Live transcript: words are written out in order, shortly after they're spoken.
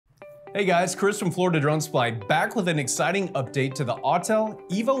Hey guys, Chris from Florida Drone Supply back with an exciting update to the Autel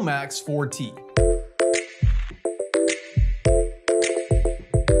Evo Max 4T.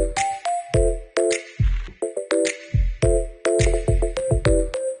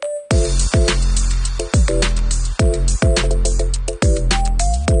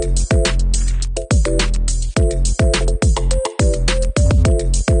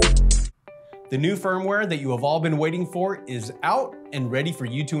 The new firmware that you have all been waiting for is out and ready for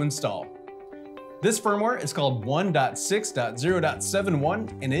you to install. This firmware is called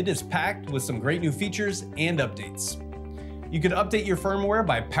 1.6.0.71 and it is packed with some great new features and updates. You can update your firmware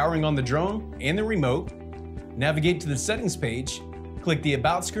by powering on the drone and the remote, navigate to the settings page, click the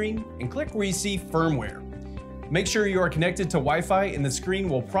About screen, and click where you see Firmware. Make sure you are connected to Wi-Fi and the screen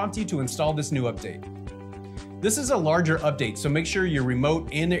will prompt you to install this new update. This is a larger update, so make sure your remote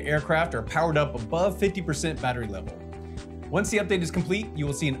and the aircraft are powered up above 50% battery level. Once the update is complete, you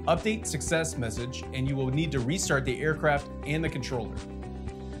will see an update success message and you will need to restart the aircraft and the controller.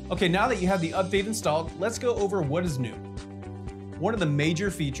 Okay, now that you have the update installed, let's go over what is new. One of the major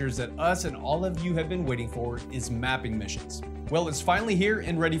features that us and all of you have been waiting for is mapping missions. Well, it's finally here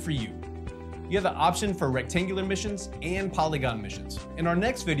and ready for you. You have the option for rectangular missions and polygon missions. In our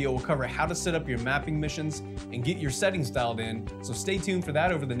next video, we'll cover how to set up your mapping missions and get your settings dialed in, so stay tuned for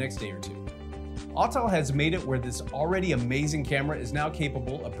that over the next day or two. Autel has made it where this already amazing camera is now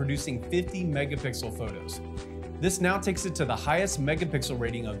capable of producing 50 megapixel photos. This now takes it to the highest megapixel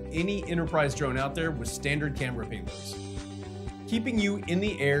rating of any enterprise drone out there with standard camera payloads. Keeping you in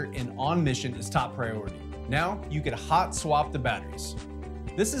the air and on mission is top priority. Now you can hot swap the batteries.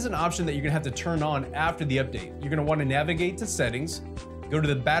 This is an option that you're gonna have to turn on after the update. You're gonna wanna navigate to settings, go to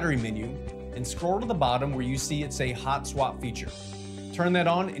the battery menu, and scroll to the bottom where you see it say hot swap feature. Turn that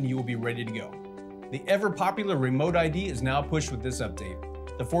on and you will be ready to go. The ever popular remote ID is now pushed with this update.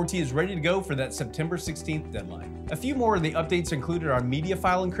 The 4T is ready to go for that September 16th deadline. A few more of the updates included our media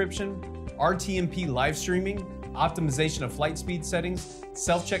file encryption, RTMP live streaming, optimization of flight speed settings,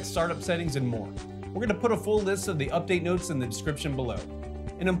 self-check startup settings, and more. We're gonna put a full list of the update notes in the description below.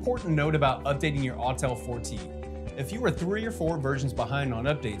 An important note about updating your Autel 4T. If you are 3 or 4 versions behind on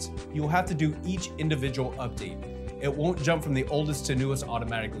updates, you will have to do each individual update. It won't jump from the oldest to newest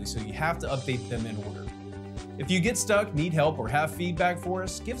automatically, so you have to update them in order. If you get stuck, need help, or have feedback for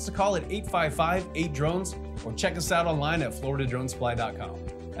us, give us a call at 855-8-DRONES or check us out online at floridadronesupply.com.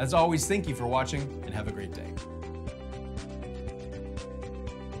 As always, thank you for watching and have a great day.